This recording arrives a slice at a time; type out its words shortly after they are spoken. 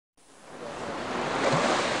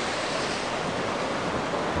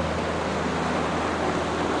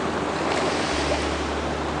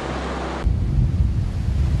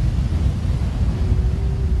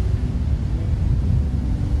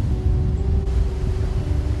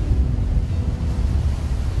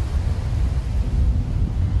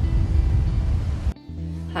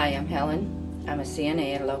I'm Helen. I'm a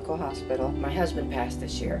CNA at a local hospital. My husband passed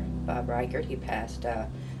this year, Bob Reichert. He passed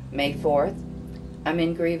May 4th. I'm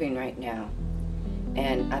in grieving right now,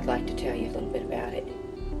 and I'd like to tell you a little bit about it.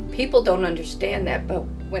 People don't understand that, but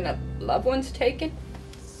when a loved one's taken,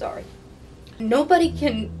 sorry, nobody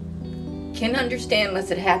can understand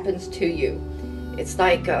unless it happens to you. It's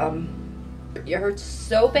like it hurts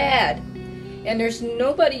so bad, and there's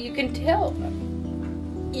nobody you can tell.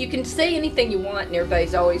 You can say anything you want, and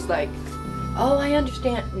everybody's always like, "Oh, I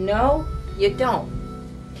understand." No, you don't.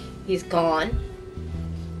 He's gone.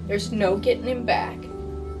 There's no getting him back.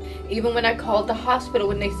 Even when I called the hospital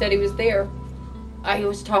when they said he was there, I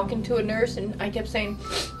was talking to a nurse, and I kept saying,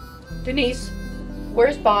 "Denise,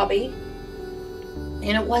 where's Bobby?"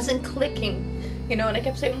 And it wasn't clicking, and I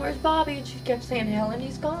kept saying, "Where's Bobby?" And she kept saying, "Helen,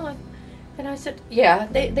 he's gone." And I said, "Yeah,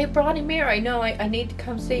 they brought him here. I know, I need to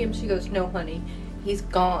come see him." She goes, "No, honey, he's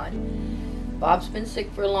gone. Bob's been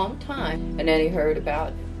sick for a long time." And then he heard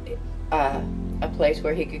about a place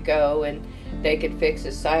where he could go and they could fix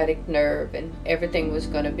his sciatic nerve and everything was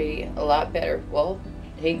going to be a lot better. Well,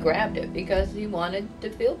 he grabbed it because he wanted to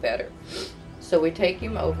feel better. So we take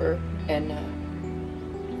him over, and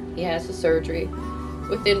he has the surgery.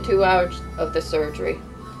 Within 2 hours of the surgery,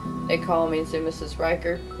 they call me and say, "Mrs.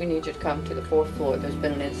 Reichert, we need you to come to the 4th floor. There's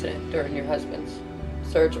been an incident during your husband's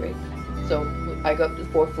surgery." So I go up to the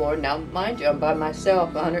 4th floor. Now, mind you, I'm by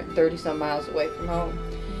myself, 130 some miles away from home.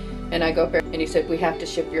 And I go up there, and he said, "We have to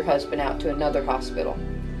ship your husband out to another hospital."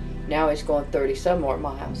 Now he's going 30 some more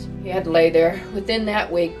miles. He had to lay there. Within that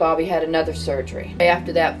week, Bobby had another surgery.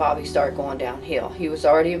 After that, Bobby started going downhill. He was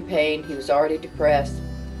already in pain. He was already depressed.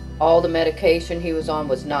 All the medication he was on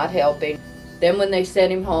was not helping. Then when they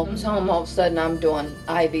sent him home, all of a sudden I'm doing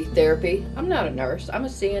IV therapy. I'm not a nurse, I'm a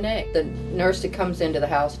CNA. The nurse that comes into the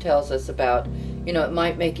house tells us about, it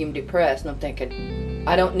might make him depressed. And I'm thinking,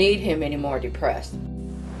 I don't need him any more depressed.